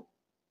umugabo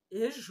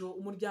ejo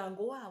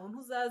umuryango wabo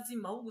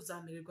ntuzazima ahubwo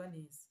uzamererwa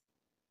neza.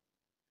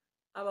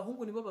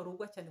 Abahungu nibo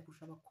barogwa cyane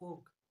kurusha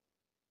abakobwa.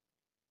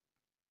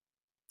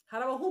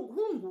 Hari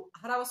abahungu,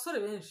 hari abasore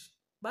benshi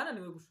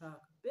bananiwe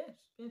gushaka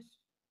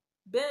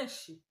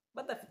benshi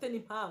badafite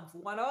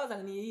n'impamvu wanabaza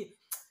ni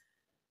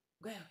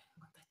gwewe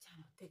ngo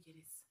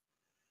ndacyamutegereza.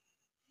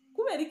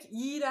 Kubera iki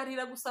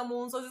yirarira gusa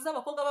mu nzozi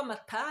z'abakobwa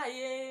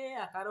b'amataye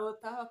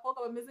akarota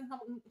abakobwa bameze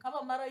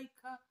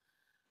nk'abamarayika.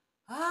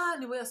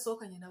 Nibo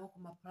yasohokanye nabo ku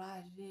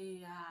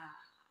maplage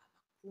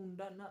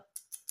bakundana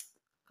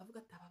akavuga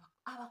ati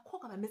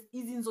abakobwa bameze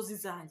izi nzozi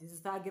zanjye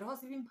zizageraho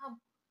ziba impamo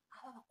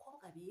aba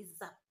bakobwa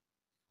beza.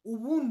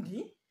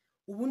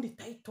 Ubundi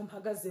tayito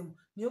mpagazemo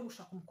niyo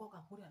gushaka umukobwa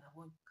nkuriya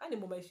nabonye kandi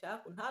mu mayisha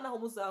yako nta naho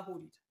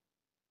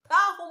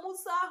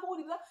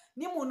muzahurira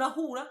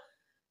nimunahura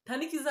nta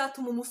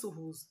nikizatuma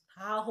umusuhuza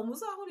ntaho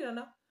muzahurira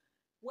nawe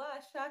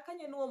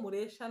washakanye n'uwo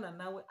mureshana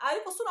nawe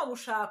ariko se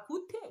uramushaka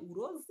ute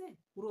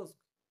urozwe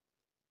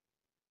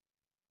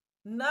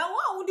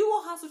nawe undi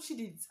wo hasi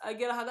uciriritse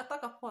agera hagati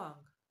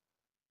akakwanga.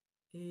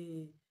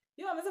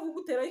 Iyo bamaze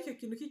kuguteraho icyo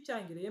kintu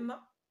cy'icyangerema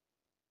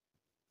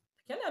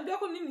cyane yambia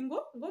ko nini ngo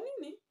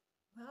nini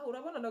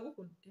urabona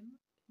ndagukunda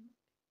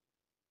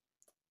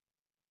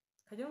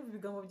kajya mu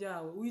bigambo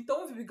byawe uhita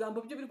wumva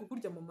ibigambo byo biri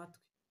kukurya mu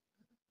matwi.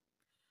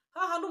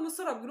 Hahandi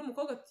umusore abwira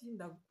umukobwa ati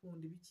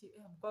ndagukunda ibiki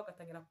umukobwa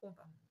agatangira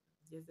kumva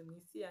ngeze mu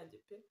isi yanjye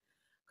pe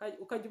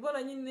ukajya ubona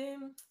nyine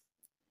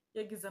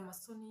yagize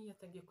amasoni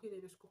yatangiye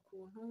kwirebeshwa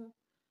ukuntu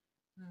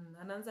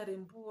ananza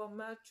rembuwa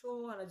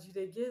macho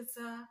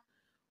anajiregeza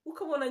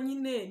ukabona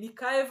nyine ni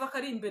kaeva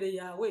kari imbere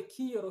yawe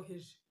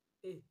kiyoroheje.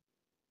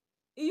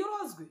 Iyo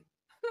urozwe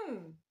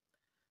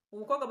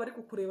umukobwa bari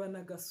kukurebana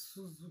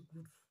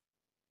agasuzuguro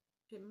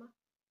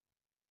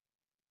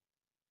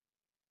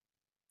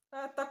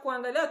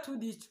atakuangalia tu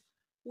dicho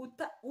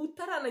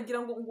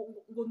utaranagira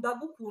ngo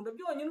ndagukunda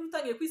byonyine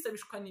utangiye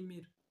kwisabishwa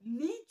nimero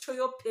nico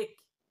yo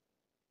peke.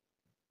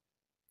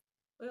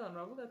 Oya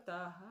navuga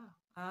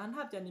ataha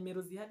nta bya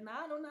nimero zihari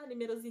nta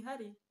nimero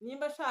zihari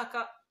nimba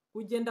shaka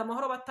kugenda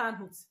amahoro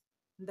batantutse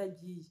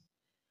ndagiye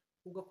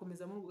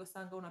ugakomeza muri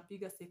ugasanga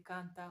unapiga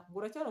 50 ngo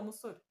uracyari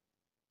umusore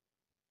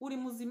uri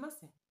muzima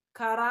se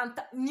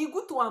 40 ni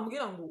gute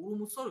wambwira ngo uri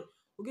umusore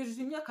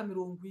ugejeje imyaka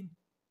 40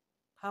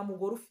 nta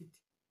mugore ufite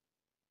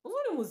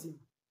uri muzima.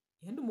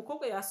 Yenda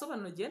umukobwa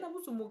yasobanura giye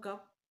nabuze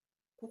umugabo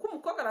kuko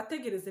umukobwa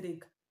arategereza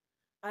rega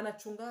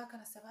anacunga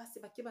akarasaba basi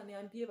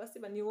bakibaniambiye basi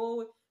bani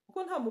wowe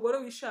kuko nta mugore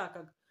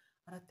wishakaga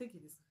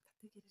arategereza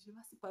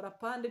basi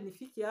parapande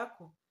nifiki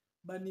yako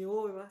bani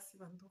wowe basi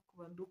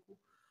banduku.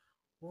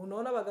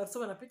 Unaona bagarso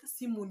banapita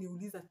simu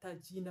niuliza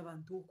tajina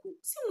banduku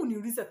simu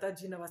niuliza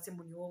tajina basi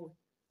muni wowe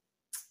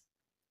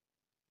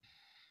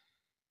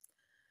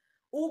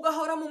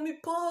ugahora mu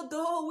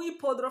mipodo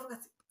wipodo rafuka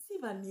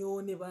siba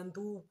nione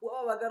banduku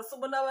bagarso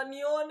bona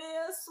banione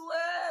Yesu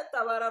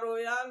tabara roho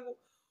yangu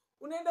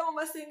unaenda mu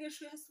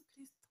masengesho Yesu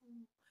Kristo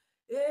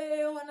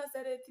wa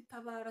Nazareti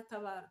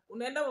tabara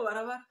unaenda mu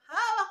barabara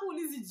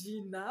hawakuuliza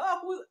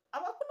jina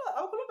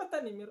abakuna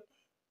bata nimero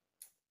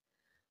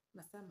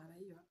masamara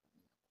hiyo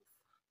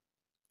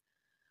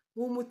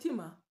mu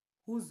mutima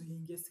huzuye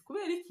ingese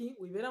kubera iki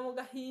wibera mu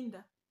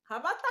gahinda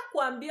habata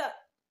kwambia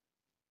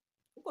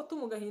uko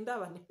tumugahinda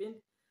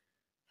abanipende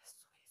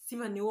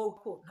siba ni wowe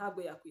ko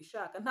ntabwo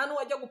yakwishaka nta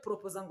nuwajya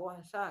gupropoza ngo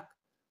wanshaka.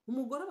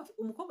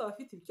 Umukobwa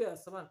bafite ibyo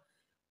yasobana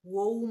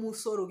wowe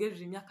umusore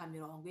ugejeje imyaka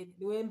 40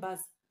 niwe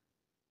mbaza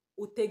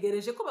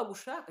utegereje ko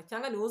bagushaka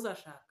cyangwa niwe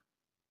uzashaka.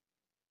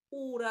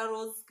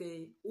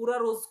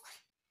 Urarozwe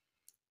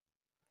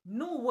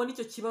nubona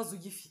icyo kibazo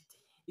ugifite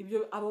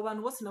ibyo abo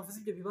bantu bose navuze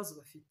ibyo bibazo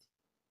bafite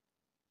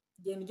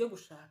genda ujye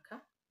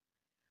gushaka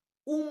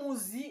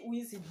umuzi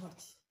w'izi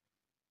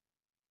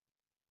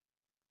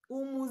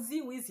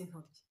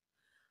ntoryi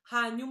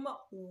hanyuma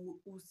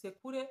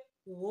usekure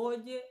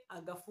uwoge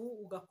agafu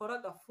ugakora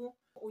agafu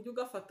ujye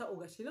ugafata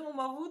ugashira mu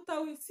mavuta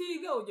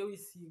wisiga ujye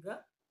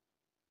wisiga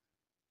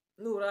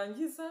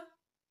nurangiza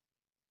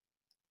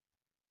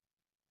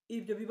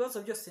ibyo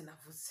bibazo byose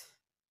navuze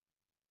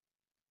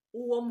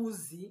uwo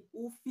muzi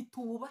ufite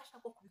ububasha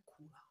bwo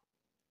kubikuraho.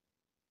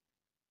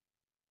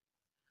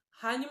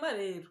 Hanyuma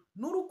rero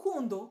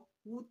n'urukundo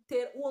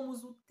uwo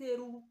muzi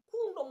utera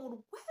urukundo mu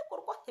rwego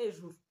rwo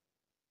hejuru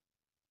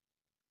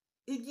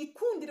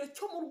igikundiro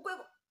cyo mu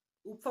rwego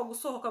upfa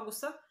gusohoka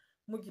gusa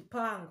mu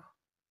gipangu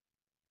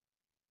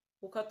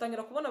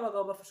ukatangira kubona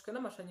abagabo bafashwe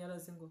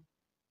n'amashanyarazi ngo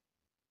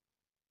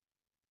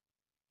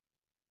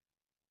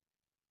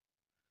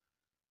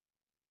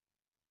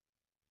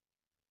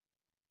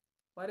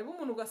wareba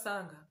umuntu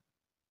ugasanga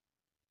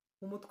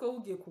umutwe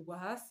ugiye kugwa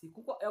hasi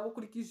kuko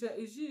yagukurikije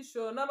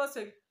ijisho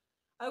n'abase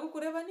ari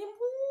kukureba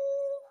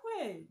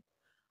n'impuhwe,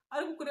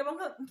 ari kukureba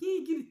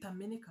nk'igira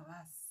itameneka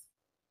basi.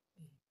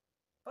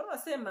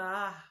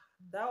 Barasema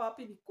dawa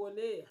wapi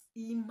bikole.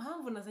 Iyi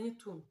mpamvu nazanye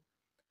tuno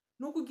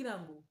nukugira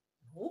ngo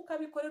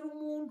ntukabikorera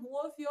umuntu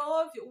ovyo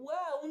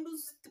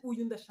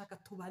uyu ndashaka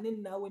tubane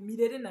nawe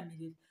mirere na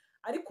mirere,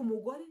 ariko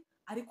umugore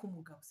ariko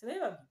umugabo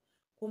sinabibabwiye.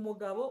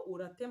 Umugabo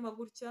uratema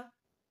gutya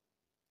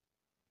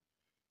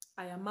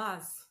aya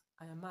mazi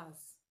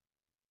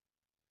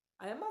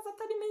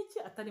atarimo iki,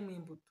 atarimo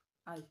imbuto,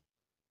 aya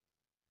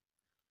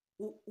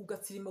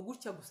ugatsirima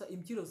gutya gusa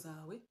imbyiro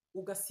zawe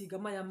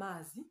ugasigamo aya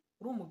mazi.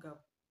 Uri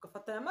umugabo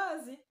ugafata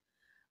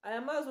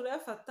aya mazi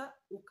urayafata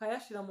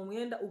ukayashira mu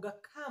mwenda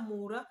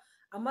ugakamura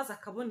amazi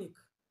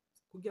akaboneka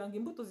kugira ngo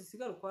imbuto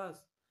zisigare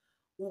ukwazo.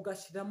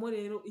 Ugashiramo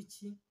rero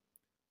iki,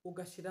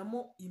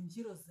 ugashiramo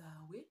imbyiro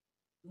zawe.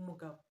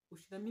 Umugabo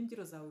ushiramo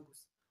imbyiro zawe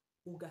gusa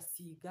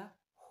ugasiga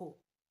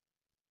ho,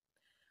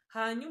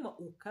 hanyuma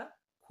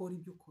ukakora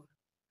ibyo ukora.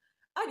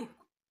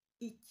 Ariko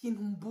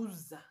ikintu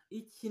mbuza,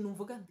 ikintu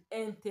mvuga ndi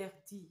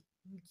interdit,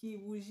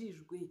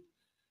 nkibujijwe,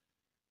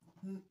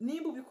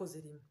 niba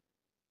ubikoze rimwe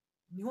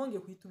ntihongeye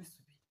kuhita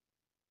ubisubira.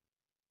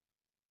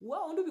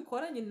 Wa undi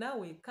ubikoranye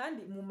nawe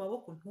kandi mu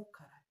maboko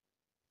ntukarabe.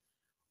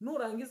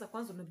 Nurangiza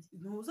kwanza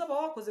ntuzaba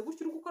wakoze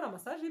gutyo uri gukora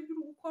massage y'ibyo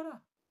uri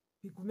gukora,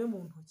 bigume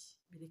mu ntoki,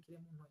 birekere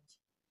mu ntoki.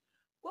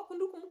 Kwa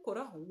kundi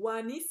ukumukoraho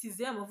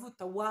wanisize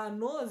amavuta,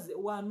 wanoze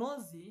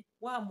wamuzi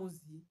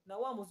na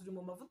wamuzi uri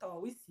mu mavuta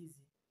wawisize.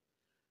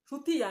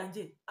 Shuti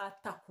yanjye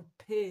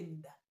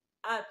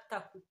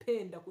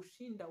atakupenda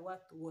kushinda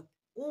watu wote.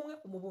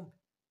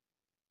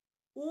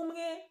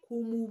 Umwe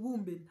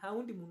kumubumbe nta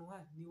wundi muntu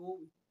uhari, ni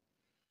wowe.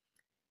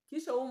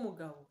 Kisha wowe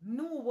umugabo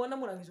nubona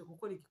murangije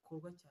gukora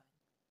igikorwa cyane,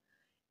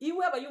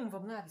 iwe aba yumva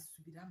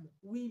mwabisubiramo,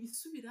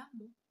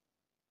 wibisubiramo.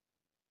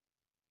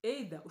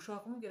 Eida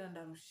ushobora kumubwira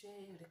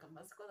ndarushe, reka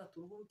maze ko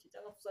turuhuke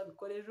cyangwa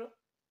tuzabikora ejo,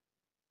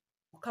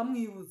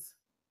 ukamwibuza.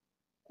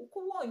 Kuko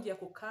wongeye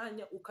ako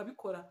kanya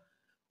ukabikora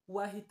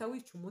wahita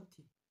wica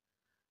umuti.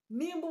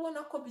 Nimba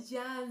ubona ko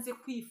byanze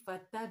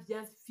kwifata,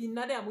 byanze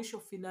finale ya mwisho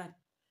finale,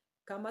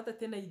 kamata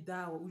tena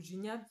idawa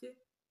ujinyabye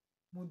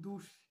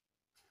mudushe.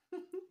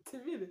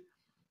 Tibire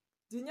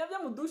jinyabye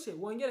mudushe,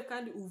 wongere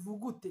kandi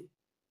uvugute,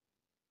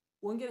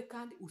 wongere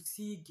kandi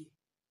usige,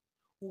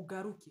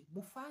 ugaruke,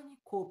 mufanye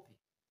kope.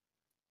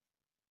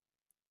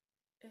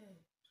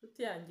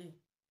 Shuti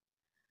yanjye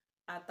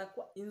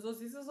atakwa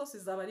inzozi zose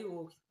zaba ari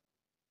wowe.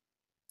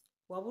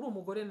 Waba uri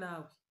umugore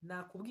nawe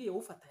nakubwiye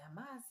ufata aya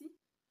mazi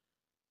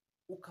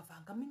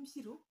ukavangamo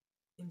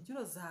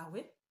imbyiro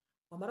zawe,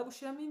 wamara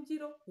gushiramo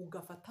imbyiro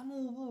ugafata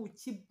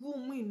n'ubuki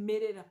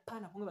bw'umwimerera,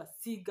 pana bumwe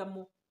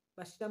basigamo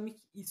bashiramo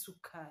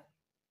isukari.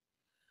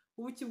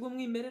 Ubuki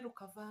bw'umwimerera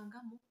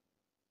ukavangamo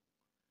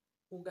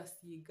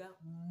ugasiga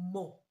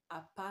mo,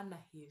 apana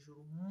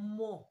hejuru,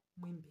 mo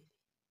imbere.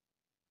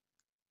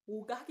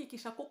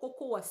 Ugahakikisha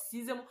koko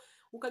wasizemo,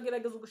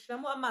 ukagerageza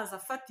ugushiramo amazi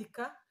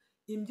afatika,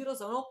 imbyiro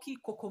zawe no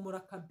kikokomora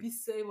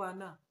kabisa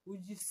bana,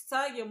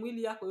 ujisage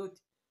mwili yako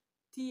yote,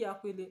 tia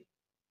kwele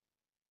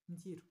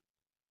mbyiro.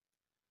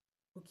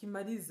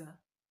 Ukimaliza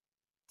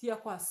tia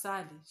kwa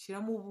asali,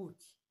 shiramo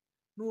ubuki.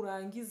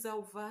 Nurangiza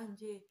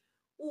uvange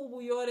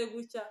ubuyore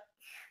gutya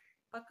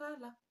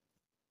pakala.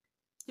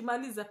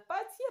 Kimaliza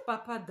patie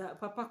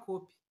papa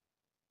kopi.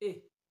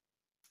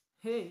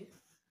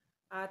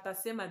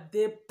 Atasema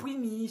depuis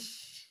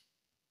niishi.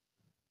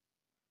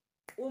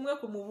 Umwe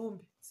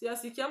kumubumbi.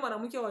 Siyasikia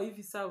mwanamke wa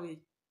hivi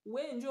sawe.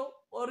 Wenjo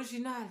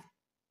original.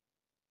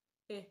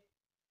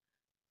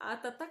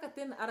 Atataka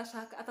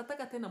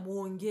tena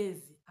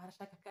muongeze.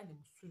 Arashaka kandi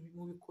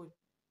mubikore.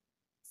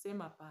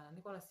 Sema pana.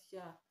 Niko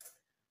nasikia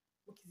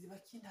ukiziba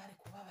kindare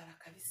kubabara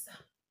kabisa.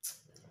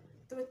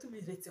 Tube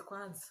tubiretse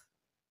kwanza.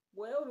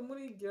 Wewe uri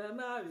muri gira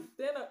nabi.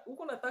 Tena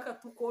uko nataka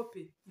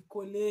tukope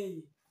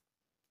ikoleye.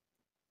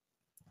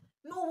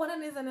 Nubona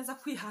neza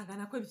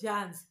kwihangana kwe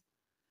byanze,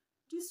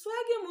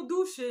 jiswage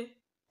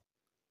mudushe,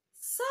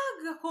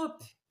 saga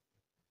kopi,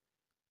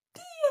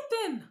 tiye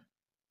tena,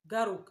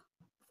 garuka,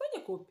 fanye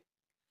kopi.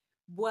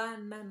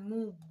 Bwana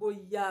nubo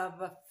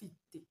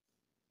yabafite.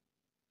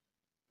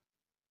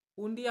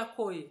 Undi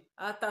yakoye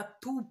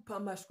atatupa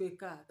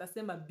mashweka,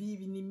 atasema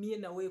bibi ni mie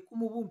na wewe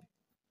kumubumbi.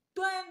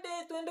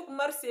 Twende ku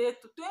marse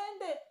yetu,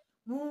 twende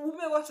mu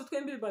bube wacu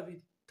twembi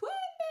babiri.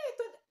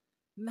 Twende.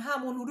 Nta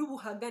muntu uri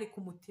buhagarika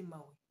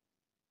umutima we.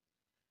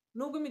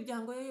 Nubwo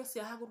imiryango ye yose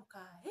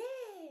yahaguruka,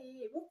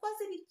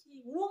 ukoze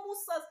biki, uwo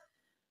musazi.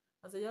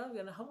 Aza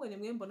yababwira hamwe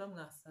nimwe mbona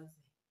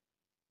mwasaze.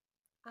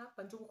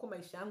 Hapa nje gukoma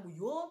ishangu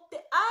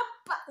yote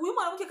hapa. Uyu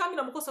mwanamke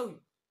kamira mukosa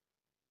uyu.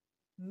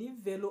 Ni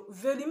velo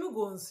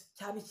imigonze.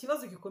 Cyaba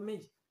ikibazo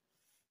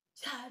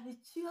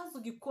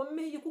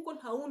gikomeye. Kuko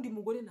nta wundi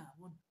mugore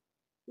nabona.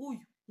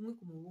 Uyu umwe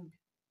kumubumbi.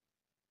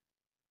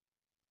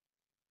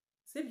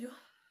 Sibyo?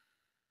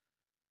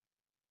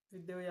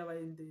 Video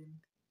yabaye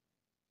ndende.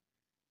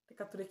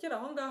 Reka turekera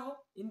aho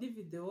ngaho, indi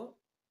video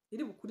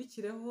iri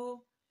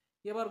bukurikireho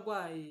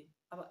y'abarwaye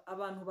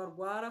abantu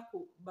barwara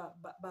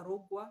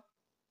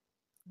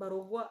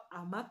barogwa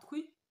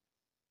amatwi,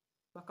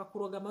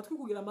 bakakuroga amatwi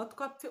kugira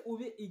amatwi apfe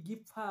ube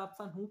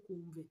igipfapfa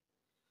ntukumve.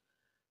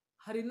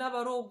 Hari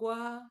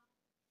n'abarogwa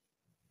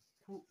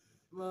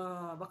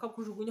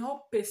bakakujugunyaho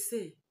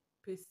pese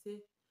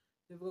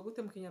bivuga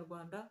gute mu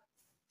Kinyarwanda?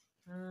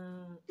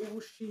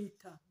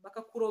 Ubushita,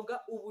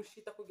 bakakuroga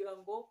ubushita kugira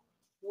ngo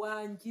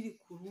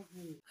wangirike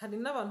uruhu. Hari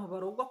n'abantu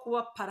barogwa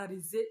kuba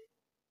pararize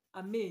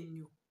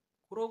amenyo,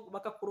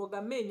 bakakuroga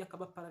amenyo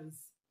akaba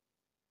pararize,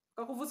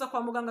 bakakuvuza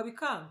kwa muganga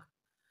bikanga.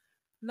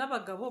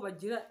 N'abagabo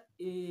bagira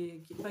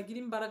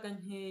imbaraga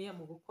nkeya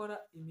mu gukora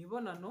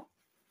imibonano,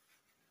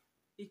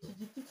 iki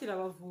giti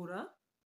kirabavura